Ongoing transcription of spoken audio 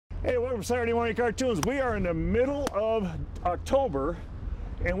Hey, welcome to Saturday Morning Cartoons. We are in the middle of October,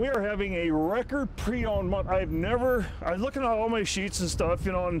 and we are having a record pre-owned month. I was looking at all my sheets and stuff,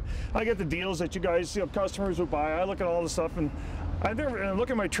 you know, and I get the deals that you guys, you know, customers would buy. I look at all the stuff, and I look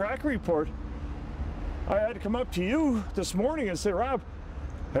at my track report. I had to come up to you this morning and say, Rob,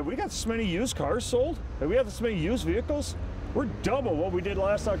 have we got this many used cars sold? Have we got this many used vehicles? We're double what we did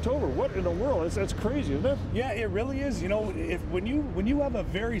last October. What in the world? That's crazy, isn't it? Yeah, it really is. You know, when you have a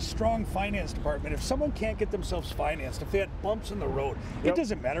very strong finance department, if someone can't get themselves financed, if they had bumps in the road, it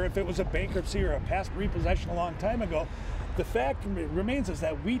doesn't matter if it was a bankruptcy or a past repossession a long time ago. The fact remains is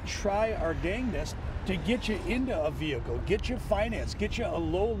that we try our dangest to get you into a vehicle, get you financed, get you a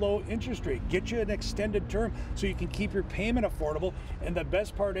low interest rate, get you an extended term so you can keep your payment affordable. And the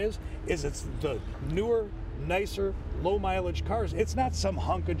best part is it's the newer, nicer, low mileage cars. It's not some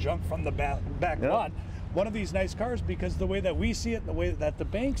hunk of junk from the back lot. One of these nice cars, because the way that we see it, the way that the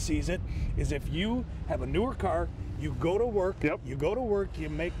bank sees it, is if you have a newer car, you go to work, you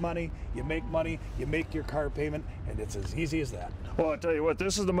make money, you make your car payment, and it's as easy as that. Well, I tell you what,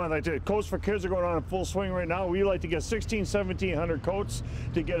 this is the month. I tell you, coats for kids are going on in full swing right now. We like to get 1,1700 coats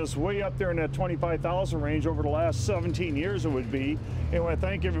to get us way up there in that 25,000 range over the last 17 years it would be. And I want to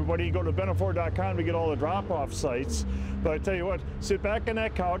thank everybody. Go to Bena'sBenefit.com to get all the drop-off sites. But I tell you what, sit back on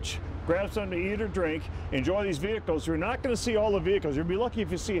that couch, grab something to eat or drink, enjoy these vehicles. You're not going to see all the vehicles. You'll be lucky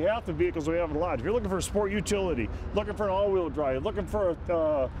if you see half the vehicles we have in the lot. If you're looking for a sport utility, looking for an all-wheel drive, looking for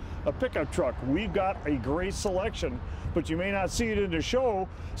a pickup truck, we've got a great selection, but you may not see it in the show,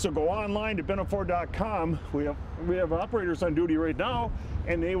 so go online to Bena'sBenefit.com. We have operators on duty right now,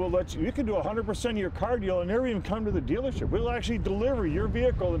 and they will let you can do 100% of your car deal and never even come to the dealership. We'll actually deliver your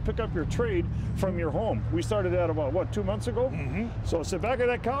vehicle and pick up your trade from your home. We started that about, what, 2 months ago? So sit back on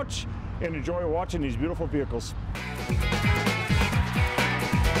that couch and enjoy watching these beautiful vehicles.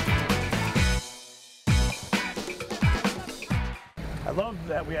 I love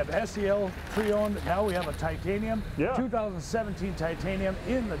that we have SEL pre-owned. Now we have a titanium, 2017 titanium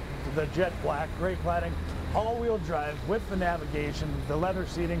in the jet black, gray cladding, all-wheel drive with the navigation, the leather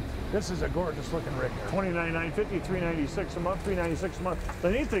seating. This is a gorgeous looking rig here. $29,950, $396 a month, $396 a month.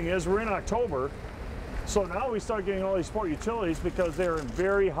 The neat thing is we're in October, so now we start getting all these sport utilities because they're in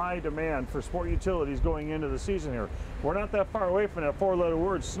very high demand for sport utilities going into the season here. We're not that far away from that four-letter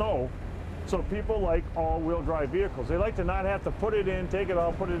word, snow. So people like all-wheel drive vehicles. They like to not have to put it in, take it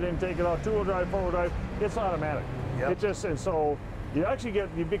out, put it in, take it out, two-wheel drive, four-wheel drive. It's automatic. It just, and so you actually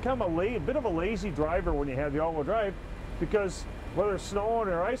you become a bit of a lazy driver when you have the all-wheel drive, because whether it's snowing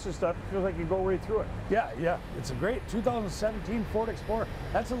or ice and stuff, it feels like you go right through it. Yeah, it's a great 2017 Ford Explorer.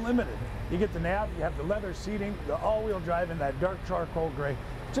 That's a limited. You get the nav, you have the leather seating, the all-wheel drive in that dark charcoal gray.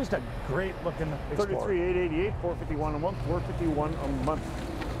 Just a great looking Explorer. $33,888, $451 a month, $451 a month.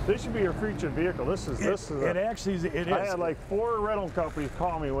 This should be your featured vehicle. It is. I had like 4 rental companies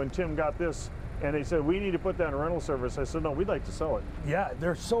call me when Tim got this, and they said, we need to put that in rental service. I said, no, we'd like to sell it. Yeah,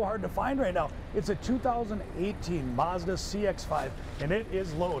 they're so hard to find right now. It's a 2018 Mazda CX-5, and it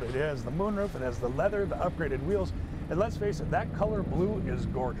is loaded. It has the moonroof, it has the leather, the upgraded wheels, and let's face it, that color blue is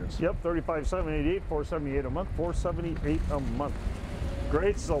gorgeous. Yep, $35,788, $478 a month, $478 a month.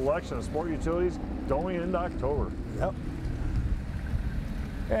 Great selection of sport utilities going into October. Yep.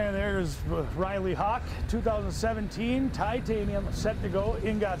 And there's Riley Hawk, 2017 titanium, set to go,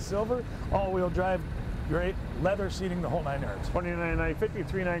 ingot silver, all-wheel drive, great, leather seating, the whole 9 yards. $29,950,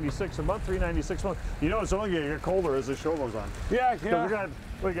 $396 a month, $396 a month. You know it's only going to get colder as the show goes on. Yeah.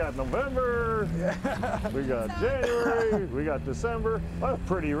 We got November, we got January, we got December. What a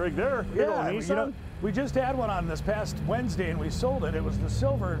pretty rig there. Yeah, you know, we just had one on this past Wednesday and we sold it. It was the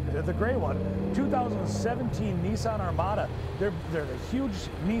silver, the gray one, 2017 Nissan Armada. They're the huge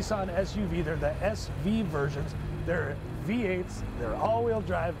Nissan SUV. They're the SV versions. They're V8s. They're all-wheel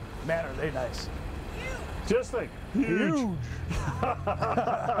drive. Man, are they nice. Just think, huge.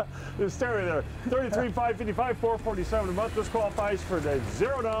 Just stay right there. $33,555, $447 a month. This qualifies for the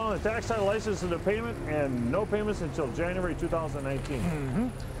 $0 down, the tax, title, license, and the payment, and no payments until January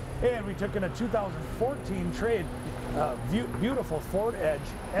 2019. And we took in a 2014 trade, beautiful Ford Edge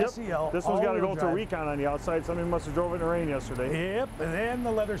SEL. This one's got to go through recon on the outside. Somebody must have drove it in the rain yesterday. Yep, and then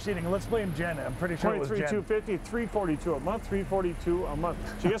the leather seating. Let's blame Jen. I'm pretty sure it was Jen. $23,250, $342 a month, $342 a month.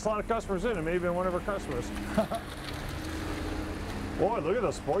 She gets a lot of customers in, and maybe one of her customers. Boy, look at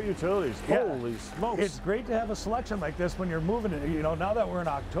the sport utilities. Yeah. Holy smokes. It's great to have a selection like this when you're moving it. You know, now that we're in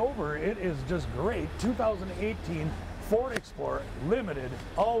October, it is just great. 2018 Ford Explorer Limited,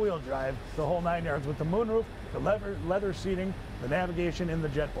 all-wheel drive, the whole 9 yards with the moonroof, the leather seating, the navigation in the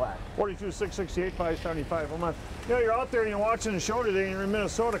jet black. 42,668, 575 a month. You know, you're out there and you're watching the show today and you're in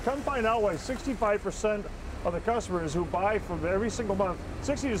Minnesota. Come find out why 65% of the customers who buy from every single month,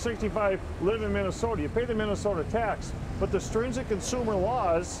 60 to 65, live in Minnesota. You pay the Minnesota tax, but the stringent consumer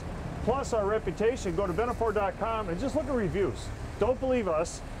laws plus our reputation, go to Bena'sBenefit.com and just look at reviews. Don't believe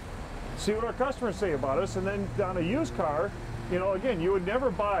us. See what our customers say about us, and then on a used car, you know, again, you would never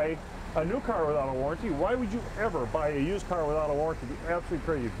buy a new car without a warranty. Why would you ever buy a used car without a warranty? It'd be absolutely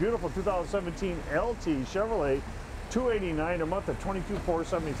crazy. Beautiful 2017 LT Chevrolet, $289 a month at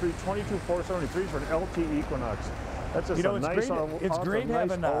 $22,473. $22,473 for an LT Equinox. That's just, you know, it's great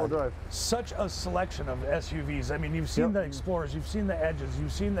having such a selection of SUVs. I mean, you've seen the Explorers, you've seen the Edges,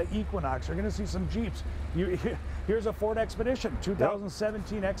 you've seen the Equinox. You're going to see some Jeeps. Here's a Ford Expedition,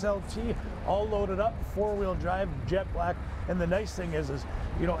 2017 XLT, all loaded up, 4-wheel drive, jet black. And the nice thing is,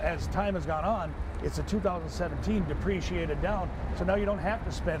 you know, as time has gone on, it's a 2017 depreciated down, so now you don't have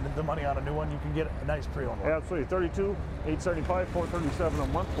to spend the money on a new one. You can get a nice pre-owned one. Absolutely, 32,875, 437 a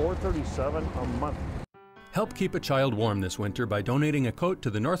month, 437 a month. Help keep a child warm this winter by donating a coat to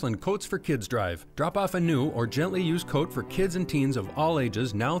the Northland Coats for Kids drive. Drop off a new or gently used coat for kids and teens of all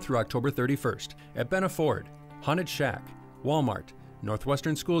ages now through October 31st at Benna Ford, Haunted Shack, Walmart,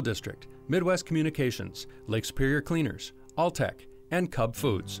 Northwestern School District, Midwest Communications, Lake Superior Cleaners, Alltech, and Cub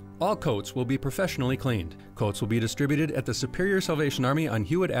Foods. All coats will be professionally cleaned. Coats will be distributed at the Superior Salvation Army on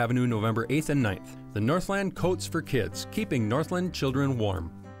Hewitt Avenue November 8th and 9th. The Northland Coats for Kids, keeping Northland children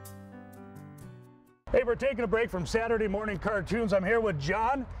warm. Hey, we're taking a break from Saturday morning cartoons. I'm here with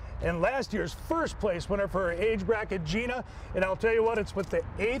John and last year's first place winner for her age bracket, Gina. And I'll tell you what, it's with the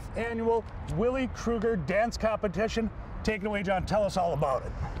 8th annual Willie Kruger dance competition. Take it away, John. Tell us all about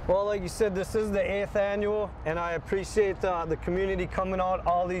it. Well, like you said, this is the 8th annual, and I appreciate the community coming out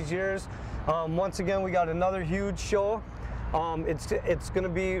all these years. Once again, we got another huge show. It's going to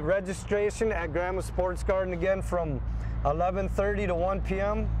be registration at Grandma's Sports Garden again from 11:30 to 1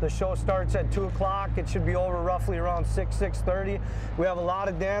 p.m. The show starts at 2 o'clock. It should be over roughly around 6:30. We have a lot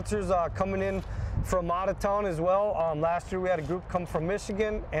of dancers coming in from out of town as well. Last year we had a group come from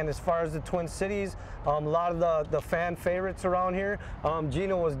Michigan, and as far as the Twin Cities, a lot of the fan favorites around here.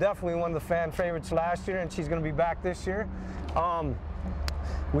 Gina was definitely one of the fan favorites last year, and she's going to be back this year.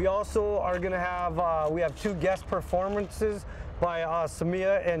 We also are going to have, we have 2 guest performances by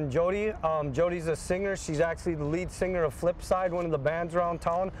Samia and Jody. Jody's a singer. She's actually the lead singer of Flipside, one of the bands around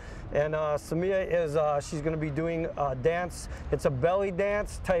town. And Samia is, she's going to be doing a dance. It's a belly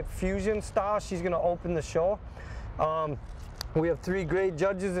dance type fusion style. She's going to open the show. We have 3 great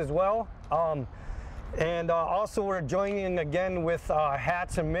judges as well. And also we're joining again with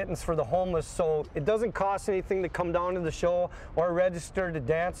hats and mittens for the homeless. So it doesn't cost anything to come down to the show or register to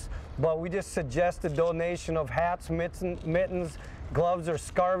dance, but we just suggest a donation of hats, mittens, gloves, or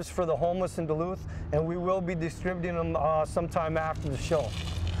scarves for the homeless in Duluth, and we will be distributing them sometime after the show.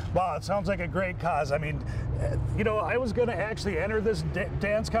 Wow, it sounds like a great cause. I mean, you know, I was going to actually enter this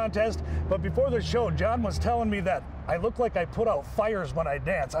dance contest, but before the show, John was telling me that I look like I put out fires when I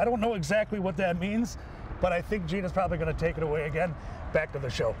dance. I don't know exactly what that means, but I think Gina's probably going to take it away again. Back to the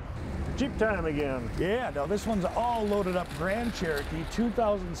show. Jeep time again. Yeah, no, this one's all loaded up. Grand Cherokee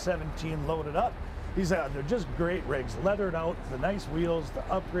 2017 loaded up. They're just great rigs, leathered out, the nice wheels, the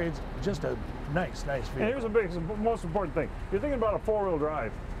upgrades, just a nice vehicle. And here's the most important thing. You're thinking about a 4-wheel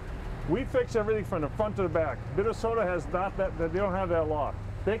drive. We fix everything from the front to the back. Minnesota has not that, they don't have that law.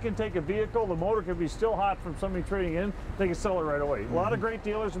 They can take a vehicle, the motor can be still hot from somebody trading in, they can sell it right away. A lot of great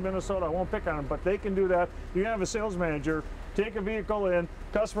dealers in Minnesota, I won't pick on them, but they can do that. You have a sales manager, take a vehicle in,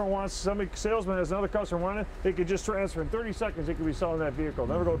 customer wants, salesman has another customer wanting it, they could just transfer in 30 seconds, they could be selling that vehicle,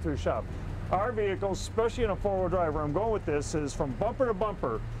 never go through the shop. Our vehicles, especially in a 4-wheel drive, where I'm going with this is from bumper to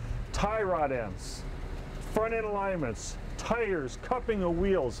bumper, tie rod ends, front end alignments, tires, cupping of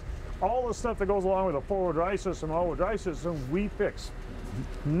wheels, all the stuff that goes along with a 4-wheel drive system, all-wheel drive system, we fix.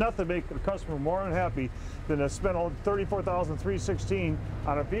 Nothing makes the customer more unhappy than to spend $34,316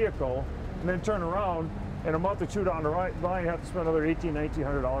 on a vehicle and then turn around and a month or 2 down the line have to spend another $1,800,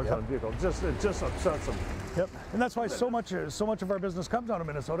 $1,900 on a vehicle. It just upsets them. Yep, and that's why so much of our business comes out of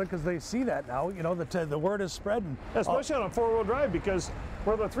Minnesota, because they see that now. You know, the word is spreading. Especially on a 4-wheel drive, because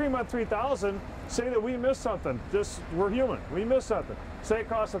for the 3-month 3,000, say that we missed something. We're human. We missed something. Say it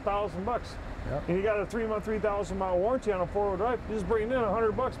costs $1,000, yep, and you got a 3-month 3,000 mile warranty on a 4-wheel drive. You just bring in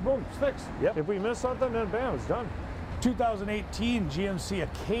 $100, boom, it's fixed. Yep. If we miss something, then bam, it's done. 2018 GMC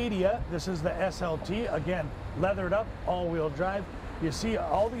Acadia. This is the SLT. Again, leathered up, all-wheel drive. You see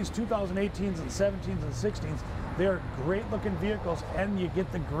all these 2018s and 17s and 16s, they're great looking vehicles, and you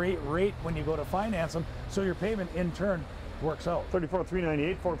get the great rate when you go to finance them, so your payment in turn works out.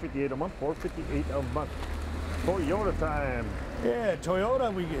 $34,398, $458 a month, $458 a month. Toyota time. Yeah,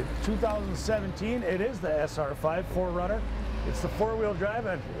 Toyota, we get 2017. It is the SR5 4Runner. It's the four-wheel drive,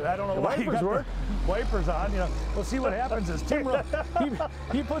 and I don't know why you got the wipers on. You know, we'll see what happens is Tim,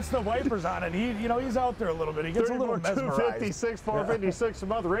 he puts the wipers on, and he's out there a little bit. He gets a little mesmerized. $256, $456 a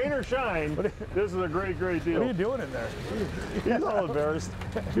month, rain or shine. This is a great deal. What are you doing in there? He's all embarrassed.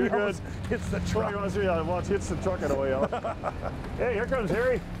 You're good. Hits the truck. Hits the truck on the way out. Hey, here comes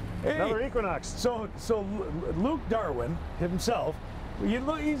Harry. Hey. Another Equinox. So Luke Darwin himself, he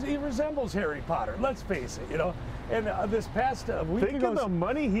resembles Harry Potter. Let's face it, you know. And this past week Think of the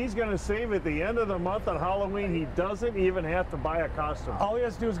money he's going to save at the end of the month on Halloween. He doesn't even have to buy a costume. All he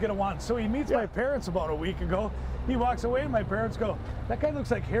has to do is get a wand. So he meets my parents about a week ago. He walks away, and my parents go, "That guy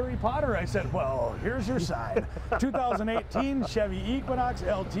looks like Harry Potter." I said, "Well, here's your sign." 2018 Chevy Equinox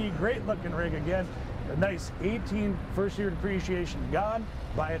LT, great looking rig again. A nice 18 first year depreciation gone.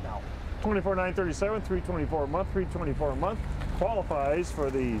 Buy it now. $24,937, $324 a month, $324 a month. Qualifies for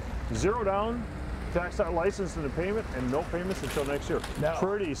the 0 down, tax out license and the payment, and no payments until next year. Now,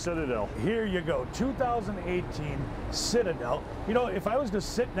 pretty Citadel. Here you go, 2018 Citadel. You know, if I was to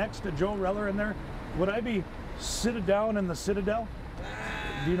sit next to Joe Reller in there, would I be sitted down in the Citadel?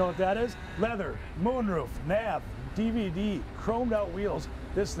 Do you know what that is? Leather, moonroof, nav, DVD, chromed out wheels.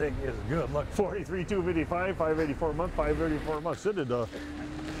 This thing is good. Look, $43,255, $584 a month, $584 a month. Citadel.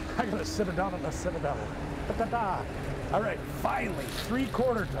 I'm gonna sit it down in the Citadel. Da-da-da. All right, finally,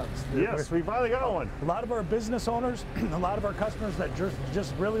 3/4 tons. Yes, we finally got one. A lot of our business owners, a lot of our customers that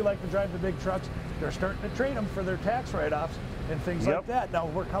just really like to drive the big trucks, they're starting to trade them for their tax write-offs and things like that. Now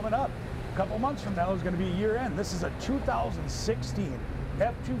we're coming up. A couple months from now is going to be year end. This is a 2016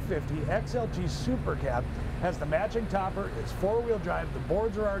 F250 XLT Super Cab. Has the matching topper. It's 4-wheel drive. The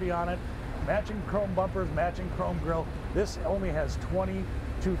boards are already on it. Matching chrome bumpers, matching chrome grille. This only has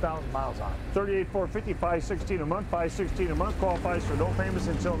 22,000 miles on it. $38,450, $516 a month, $516 a month. Qualifies for no payments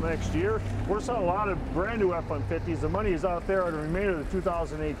until next year. We're selling a lot of brand new F-150s. The money is out there on the remainder of the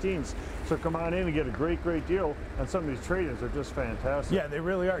 2018s. So come on in and get a great deal on some of these trade-ins. They're just fantastic. Yeah, they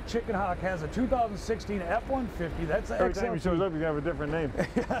really are. Chicken Hawk has a 2016 F-150. That's the Every time he shows up, you have a different name.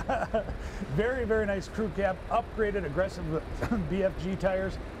 Very nice crew cab. Upgraded aggressive BFG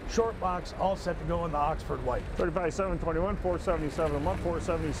tires. Short box, all set to go in the Oxford white. $35,721, $477 a month,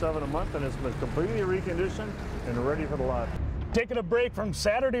 $477 a month, and it's been completely reconditioned and ready for the lot. Taking a break from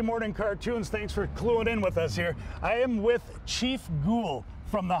Saturday morning cartoons. Thanks for cluing in with us here. I am with Chief Ghoul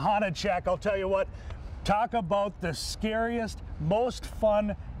from the Haunted Shack. I'll tell you what, talk about the scariest, most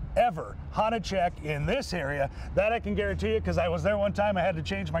fun ever Haunted Shack in this area. That I can guarantee you, because I was there one time. I had to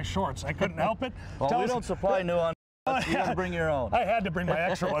change my shorts. I couldn't help it. Well, we don't supply new on. You gotta bring your own. I had to bring my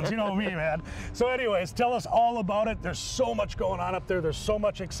extra ones. You know me, man. So anyways, tell us all about it. There's so much going on up there. There's so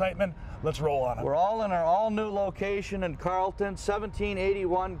much excitement. Let's roll on it. We're all in our all-new location in Carlton,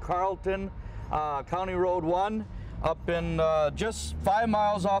 1781 Carlton, County Road 1, up in just 5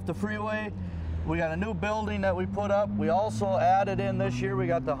 miles off the freeway. We got a new building that we put up. We also added in this year, we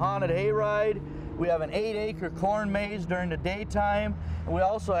got the haunted hayride. We have an 8-acre corn maze during the daytime. And we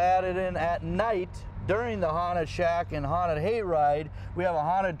also added in at night, during the Haunted Shack and Haunted Hayride, we have a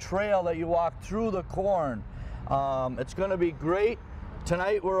haunted trail that you walk through the corn. It's going to be great.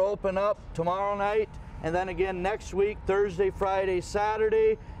 Tonight we're open up, tomorrow night, and then again next week, Thursday, Friday,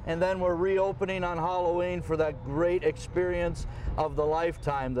 Saturday, and then we're reopening on Halloween for that great experience of the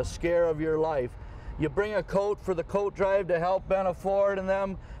lifetime, the scare of your life. You bring a coat for the coat drive to help Benna Ford and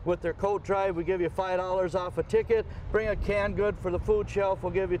them with their coat drive. We give you $5 off a ticket. Bring a canned good for the food shelf.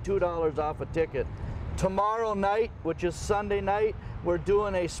 We'll give you $2 off a ticket. Tomorrow night, which is Sunday night, we're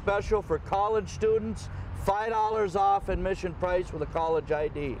doing a special for college students, $5 off admission price with a college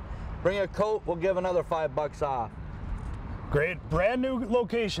ID. Bring a coat, we'll give another $5 off. Great, brand new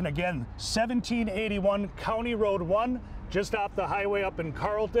location again, 1781 County Road 1, just off the highway up in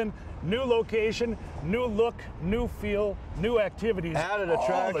Carlton. New location, new look, new feel, new activities. Added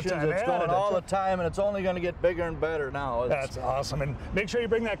attractions, it's going all the time, and it's only going to get bigger and better now. That's awesome, and make sure you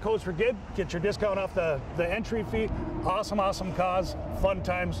bring that Codes for Good, get your discount off the entry fee. Awesome cause, fun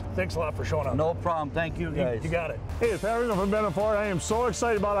times. Thanks a lot for showing up. No problem, thank you guys. You got it. Hey, it's Pat Ringo from Benna Ford. I am so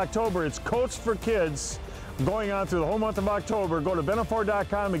excited about October. It's Coats for Kids going on through the whole month of October. Go to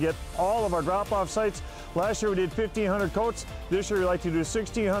Bena'sBenefit.com and get all of our drop-off sites. Last year we did 1,500 coats. This year we like to do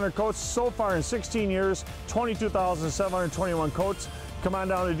 1,600 coats. So far in 16 years, 22,721 coats. come on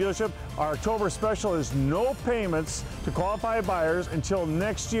down to the dealership. Our October special is no payments to qualified buyers until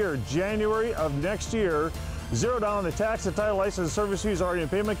next year, January of next year. $0 down the tax, the title, license, and service fees already in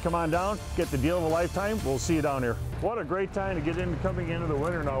payment. Come on down, get the deal of a lifetime. We'll see you down here. What a great time to get in, coming into the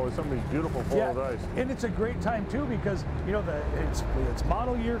winter now with some of these beautiful four-wheel drives. And it's a great time too because you know it's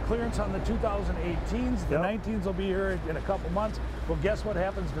model year clearance on the 2018s. The 19s will be here in a couple months. Well, guess what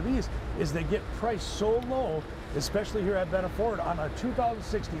happens to these is they get priced so low, especially here at Benna Ford on a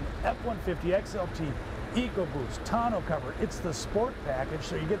 2016 F-150 XLT. EcoBoost, tonneau cover, it's the sport package,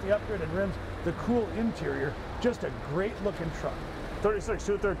 so you get the upgraded rims, the cool interior, just a great looking truck.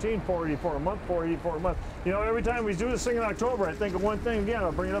 36,213, $484 a month, $484 a month. You know, every time we do this thing in October, I think of one thing again,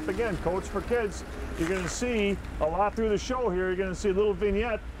 I'll bring it up again, Coats for Kids. You're gonna see a lot through the show here, you're gonna see a little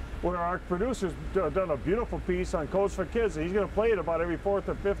vignette where our producer's done a beautiful piece on Coats for Kids, and he's gonna play it about every fourth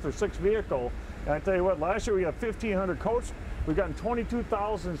or fifth or sixth vehicle. And I tell you what, last year we got 1,500 coats. We've gotten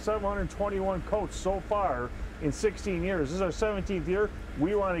 22,721 coats so far in 16 years. This is our 17th year.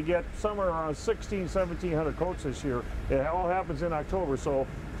 We want to get somewhere around 1,700 coats this year. It all happens in October. So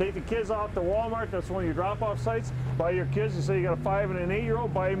take the kids out to Walmart. That's one of your drop-off sites. Buy your kids. You say you got a 5- and an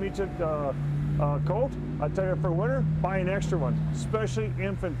 8-year-old. Buy them each a coat. I tell you, for winter, buy an extra one, especially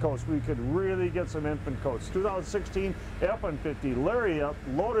infant coats. We could really get some infant coats. 2016 F-150, Larry up,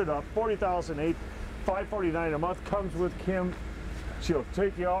 loaded up, 40,008. $549 a month, comes with Kim. She'll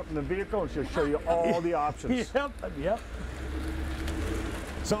take you out in the vehicle and she'll show you all the options. Yep.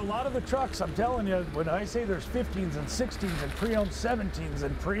 So a lot of the trucks, I'm telling you, when I say there's 15s and 16s and pre-owned 17s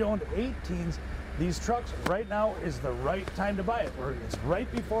and pre-owned 18s, these trucks right now is the right time to buy it. It's right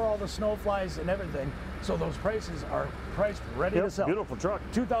before all the snow flies and everything, so those prices are priced ready to sell. Beautiful truck.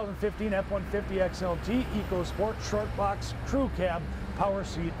 2015 F-150 XLT, EcoSport, short box, crew cab, power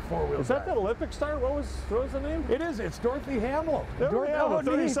seat, four-wheel drive. Is that the Olympic star? What was the name? It is. It's Dorothy Hamill. Dorothy Hamill,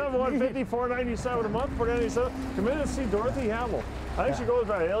 37,150, $497 a month, $497. Come in and see Dorothy Hamill. I think she goes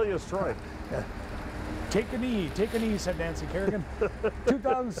by alias Troy. Take a knee, said Nancy Kerrigan.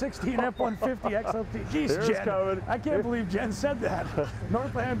 2016 F-150 XLT. Jeez, Jen, coming. I can't believe Jen said that.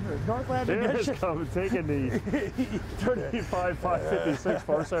 Northland edition. Coming. Take a knee. 35,556,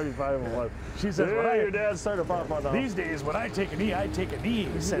 $475 a month. She says, your dad started popping on. These days, when I take a knee,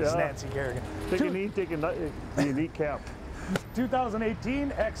 says Nancy Kerrigan. Take a knee, take a unique cap. 2018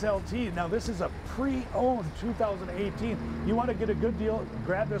 XLT. Now this is a pre-owned 2018. You want to get a good deal,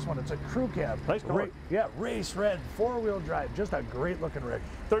 grab this one. It's a crew cab. Nice color. Race red, four-wheel drive. Just a great looking rig.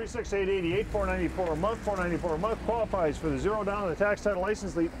 36,888, $494 a month, $494 a month. Qualifies for the $0 down on the tax, title,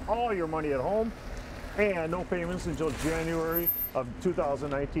 license. Leave all your money at home. And no payments until January of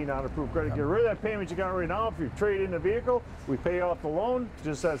 2019 on approved credit. Get rid of that payment you got right now. If you trade in the vehicle, we pay off the loan.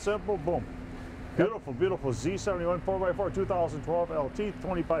 Just that simple. Boom. Beautiful, beautiful Z71 4x4 2012 LT,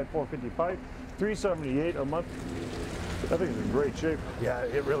 25,455, $378 a month. That thing is in great shape. Yeah,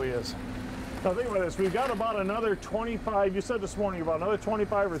 it really is. Now think about this, we've got about another 25, you said this morning, about another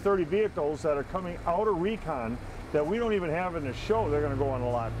 25 or 30 vehicles that are coming out of recon that we don't even have in the show. They're going to go on a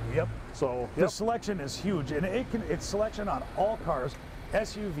lot. Yep. So the selection is huge, and it's selection on all cars,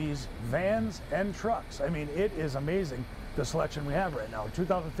 SUVs, vans, and trucks. I mean, it is amazing. The selection we have right now.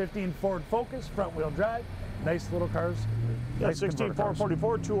 2015 Ford Focus, front wheel drive, nice little cars. Yeah,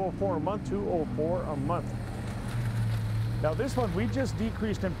 16,444, $204 a month, $204 a month. Now this one we just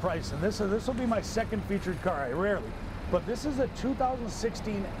decreased in price, and this will be my second featured car. I rarely, but this is a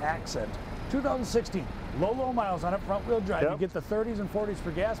 2016 Accent. 2016, low miles on it, front wheel drive. You get the 30s and 40s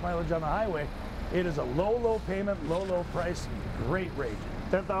for gas mileage on the highway. It is a low payment, low price, great rate.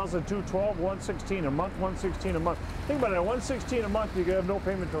 10,212, $116 a month, $116 a month. Think about it, $116 a month, you can have no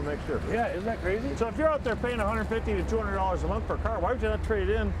payment until next year. Yeah, isn't that crazy? So if you're out there paying $150 to $200 a month per car, why would you not trade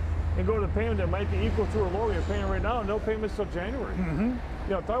it in and go to the payment that might be equal to or lower you're paying right now, no payments till January? You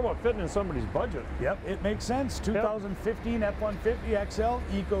know, talk about fitting in somebody's budget. Yep, it makes sense. 2015 F-150 XL,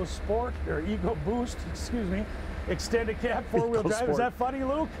 EcoSport, or EcoBoost, excuse me, extended cab, four-wheel drive. Is that funny,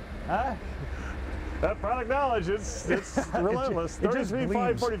 Luke? Huh? That product knowledge, it's relentless.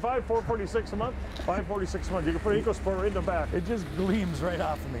 33,545, $446 a month, $546 a month. You can put EcoSport right in the back. It just gleams right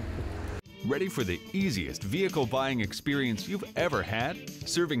off of me. Ready for the easiest vehicle buying experience you've ever had?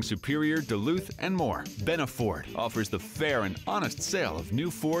 Serving Superior, Duluth, and more, Benna Ford offers the fair and honest sale of new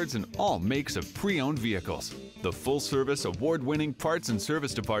Fords and all makes of pre-owned vehicles. The full-service, award-winning parts and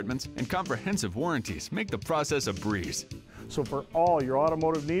service departments and comprehensive warranties make the process a breeze. So for all your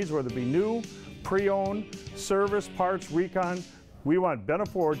automotive needs, whether it be new, pre-owned, service, parts, recon, we want Benna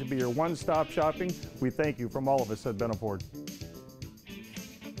Ford to be your one-stop shopping. We thank you from all of us at Benna Ford.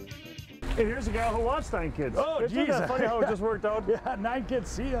 And here's a gal who wants 9 kids. Oh, Isn't that funny how it just worked out? Yeah, 9 kids.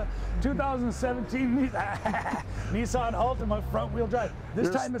 See ya. 2017 Nissan Altima front-wheel drive. This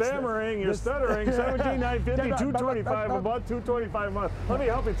You're time stammering, you're stuttering. 17,950, 225 a month, 225 a month. Let me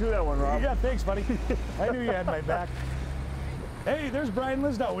help you through that one, Rob. Yeah, thanks, buddy. I knew you had my back. Hey, there's Brian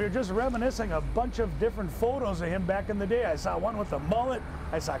Lisdow. We were just reminiscing a bunch of different photos of him back in the day. I saw one with a mullet.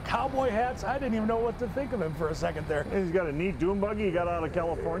 I saw cowboy hats. I didn't even know what to think of him for a second there. And he's got a neat dune buggy he got out of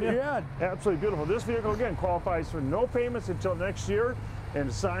California. Yeah. Absolutely beautiful. This vehicle, again, qualifies for no payments until next year.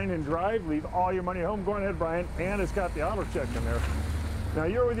 And sign and drive, leave all your money at home. Go ahead, Brian. And it's got the auto check in there. Now,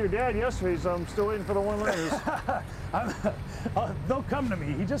 you were with your dad yesterday, so I'm still waiting for the one-liners. They'll come to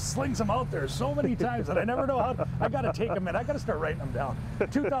me. He just slings them out there so many times that I never know how. I got to take them in. I got to start writing them down.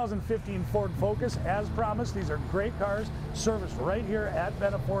 2015 Ford Focus, as promised. These are great cars, serviced right here at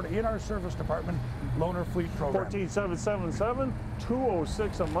Benna Ford in our service department, loaner fleet program. 14777,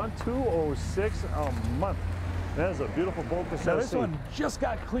 206 a month, 206 a month. That is a beautiful Focus. Now this one just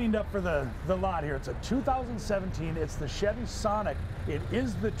got cleaned up for the lot here. It's a 2017. It's the Chevy Sonic. It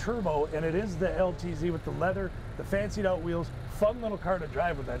is the turbo and it is the LTZ with the leather, the fancied out wheels. Fun little car to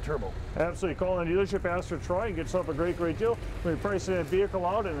drive with that turbo. Absolutely. Call in the dealership, ask for Troy, and get yourself a great deal. We'll be pricing that vehicle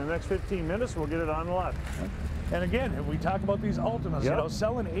out in the next 15 minutes. We'll get it on the lot. And again, we talk about these Ultimas, you know,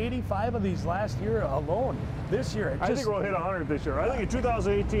 selling 85 of these last year alone. This year, I think we'll hit 100 this year. I think in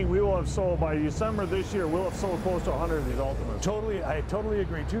 2018, we will have sold, by December this year, we'll have sold close to 100 of these Ultimas. I totally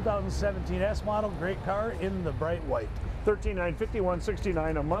agree. 2017 S model, great car in the bright white. $13,950,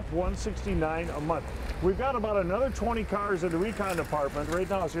 $169 a month, $169 a month. We've got about another 20 cars in the recon department right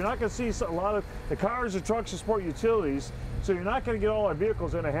now, so you're not going to see a lot of the cars, the trucks, the sport utilities, so you're not going to get all our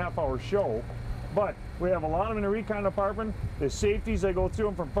vehicles in a half-hour show. But we have a lot of them in the recon department. The safeties, they go through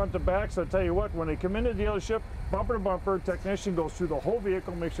them from front to back. So I'll tell you what, when they come into the dealership, bumper to bumper, technician goes through the whole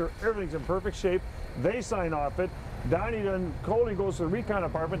vehicle, make sure everything's in perfect shape. They sign off it. Donnie and Cody goes to the recon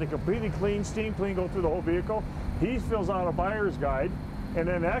department. They completely clean, steam clean, go through the whole vehicle. He fills out a buyer's guide, and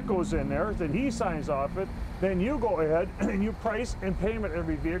then that goes in there. Then he signs off it. Then you go ahead and you price and payment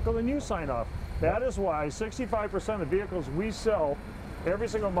every vehicle, and you sign off. That is why 65% of vehicles we sell every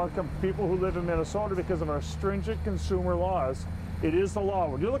single month come from people who live in Minnesota because of our stringent consumer laws. It is the law.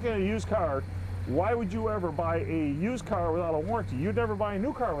 When you're looking at a used car, why would you ever buy a used car without a warranty? You'd never buy a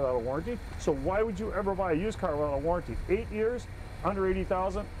new car without a warranty. So why would you ever buy a used car without a warranty? 8 years, under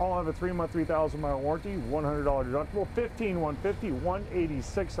 80,000, all have a 3-month, 3,000-mile warranty, $100 deductible, $15,150,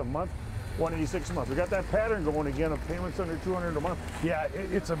 $186 a month. $186 a month. We got that pattern going again of payments under $200 a month. Yeah,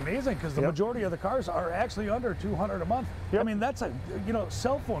 it's amazing because the majority of the cars are actually under $200 a month. I mean, that's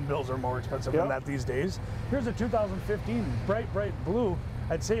cell phone bills are more expensive than that these days. Here's a 2015 bright blue.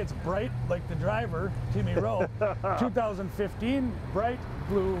 I'd say it's bright like the driver, Timmy Rowe. 2015 bright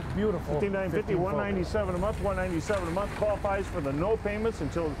blue, beautiful. $59.50, $197 a month, $197 a month. Qualifies for the no payments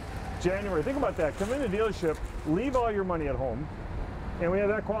until January. Think about that. Come in the dealership, leave all your money at home. And we have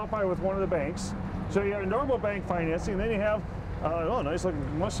that qualify with one of the banks. So you have normal bank financing, then you have, nice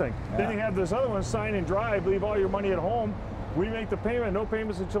looking Mustang. Yeah. Then you have this other one, sign and drive, leave all your money at home. We make the payment, no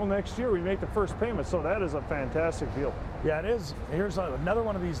payments until next year. We make the first payment, so that is a fantastic deal. Yeah, it is. Here's another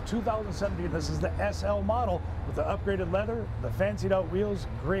one of these 2017. This is the SL model with the upgraded leather, the fancied out wheels.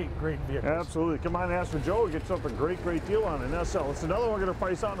 Great vehicles. Absolutely. Come on and ask for Joe. Get yourself a great deal on an SL. It's another one we're going to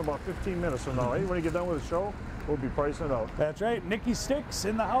price out in about 15 minutes from now. When you get done with the show, we'll be pricing it out. That's right. Nikki Sticks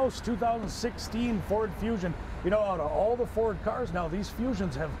in the house, 2016 Ford Fusion. You know, out of all the Ford cars now, these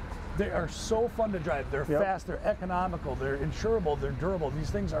Fusions they are so fun to drive. They're fast, they're economical, they're insurable, they're durable. These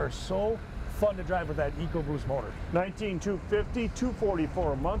things are so fun to drive with that EcoBoost motor. $19,250,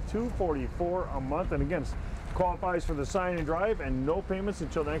 $244 a month, $244 a month. And again, qualifies for the sign and drive and no payments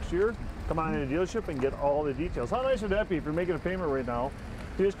until next year. Come on in the dealership and get all the details. How nice would that be if you're making a payment right now?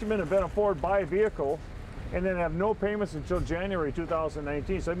 You just come in and Benna Ford, buy a vehicle, and then have no payments until January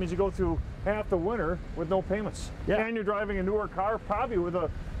 2019. So that means you go through half the winter with no payments. Yeah. And you're driving a newer car, probably with a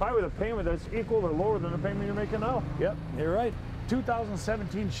payment that's equal or lower than the payment you're making now. Yep, you're right.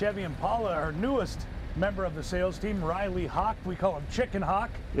 2017 Chevy Impala, our newest member of the sales team, Riley Hawk. We call him Chicken Hawk.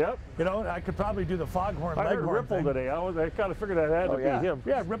 Yep. You know, I could probably do the foghorn I leghorn heard Ripple thing today. I kind of figured that had to be him.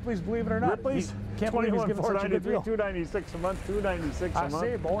 Yeah, Ripley's, believe it or not. Ripley's? Can't believe he's giving such a good deal. $296 a month,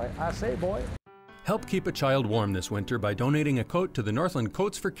 $296 a month. I say, boy. Help keep a child warm this winter by donating a coat to the Northland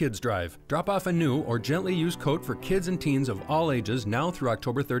Coats for Kids drive. Drop off a new or gently used coat for kids and teens of all ages now through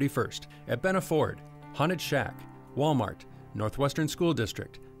October 31st at Benna Ford, Haunted Shack, Walmart, Northwestern School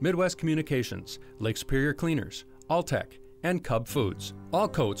District, Midwest Communications, Lake Superior Cleaners, Alltech, and Cub Foods. All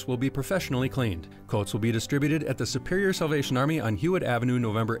coats will be professionally cleaned. Coats will be distributed at the Superior Salvation Army on Hewitt Avenue,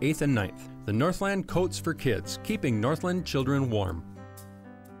 November 8th and 9th. The Northland Coats for Kids, keeping Northland children warm.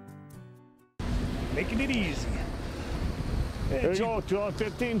 Making it easy. There you go,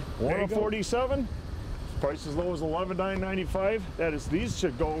 2015, 147. Price as low as $11,995. These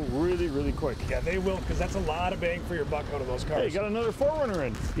should go really, really quick. Yeah, they will, because that's a lot of bang for your buck out of those cars. Hey, you got another 4Runner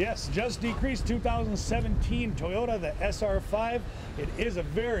in. Yes, just decreased 2017 Toyota, the SR5. It is a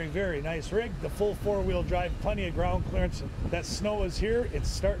very, very nice rig. The full four-wheel drive, plenty of ground clearance. That snow is here. It's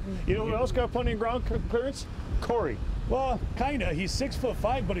starting. You know who else got plenty of ground clearance? Corey. Well, kinda. He's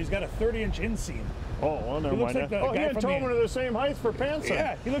 6'5", but he's got a 30-inch inseam. Oh, well, never mind. Like He and Tolman are the same height for pants.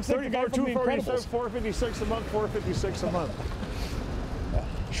 Yeah, he looks like the guy from The Incredibles. 456 a month, 456 a month.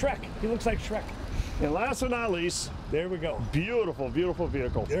 Shrek. He looks like Shrek. And last but not least, there we go. Beautiful, beautiful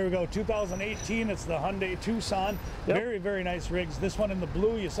vehicle. There we go. 2018. It's the Hyundai Tucson. Yep. Very, very nice rigs. This one in the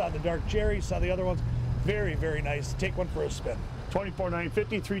blue. You saw the dark cherry. You saw the other ones. Very, very nice. Take one for a spin.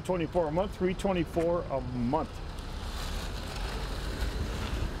 $24,950, $324 a month, $324 a month.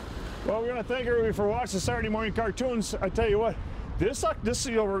 Well, we want to thank everybody for watching Saturday Morning Cartoons. I tell you what, this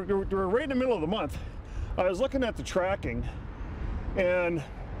you know, we're right in the middle of the month. I was looking at the tracking, and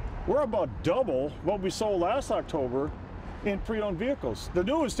we're about double what we sold last October in pre-owned vehicles. The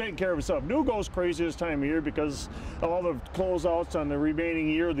new is taking care of itself. New goes crazy this time of year because of all the closeouts on the remaining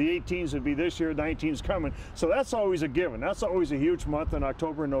year. The 18s would be this year, the 19s coming. So that's always a given. That's always a huge month in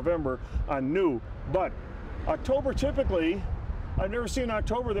October and November on new. But October typically, I've never seen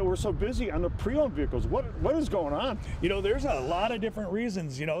October that we're so busy on the pre-owned vehicles. What is going on? You know, there's a lot of different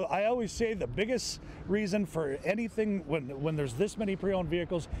reasons. You know, I always say the biggest reason for anything when there's this many pre-owned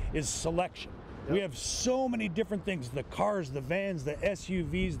vehicles is selection. Yep. We have so many different things: the cars, the vans, the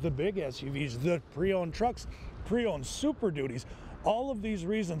SUVs, the big SUVs, the pre-owned trucks, pre-owned Super Duties. All of these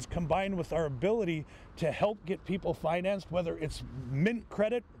reasons combined with our ability to help get people financed, whether it's Mint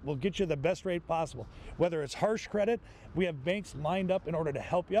credit, will get you the best rate possible. Whether it's harsh credit, we have banks lined up in order to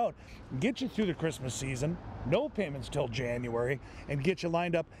help you out, get you through the Christmas season, no payments till January, and get you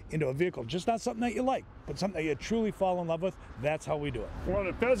lined up into a vehicle. Just not something that you like, but something that you truly fall in love with. That's how we do it. Well,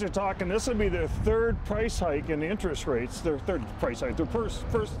 the Feds are talking, this will be their third price hike in the interest rates, their third price hike. The first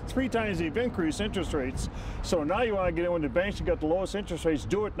 3 times they've increased interest rates. So now you want to get in when the banks have got the lowest interest rates,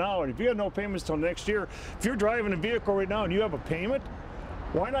 do it now. And if you have no payments till next year, if you're driving a vehicle right now and you have a payment,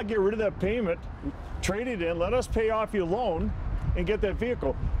 why not get rid of that payment, trade it in, let us pay off your loan, and get that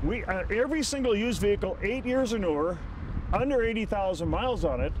vehicle. Every single used vehicle, 8 years or newer, under 80,000 miles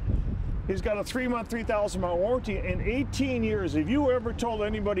on it, he's got a 3-month, 3,000-mile warranty. In 18 years, have you ever told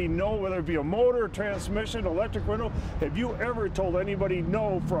anybody no, whether it be a motor, transmission, electric window? Have you ever told anybody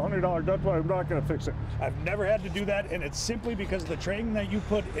no for $100? That's why I'm not going to fix it. I've never had to do that, and it's simply because the training that you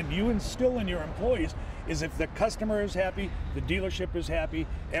put and you instill in your employees is if the customer is happy, the dealership is happy,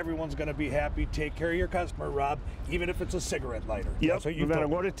 everyone's going to be happy. Take care of your customer, Rob, even if it's a cigarette lighter. Yep, no matter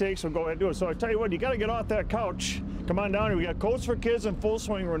what it takes, we'll go ahead and do it. So I tell you what, you got to get off that couch. Come on down here. We got coats for kids in full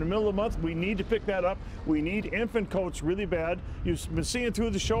swing. We're in the middle of the month. We need to pick that up. We need infant coats really bad. You've been seeing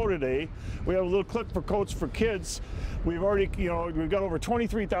through the show today. We have a little clip for coats for kids. We've already, we've got over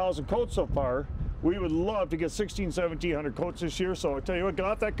 23,000 coats so far. We would love to get 1,700 coats this year. So I tell you what, get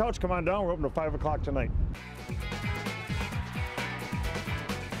off that couch, come on down. We're open to 5 o'clock tonight.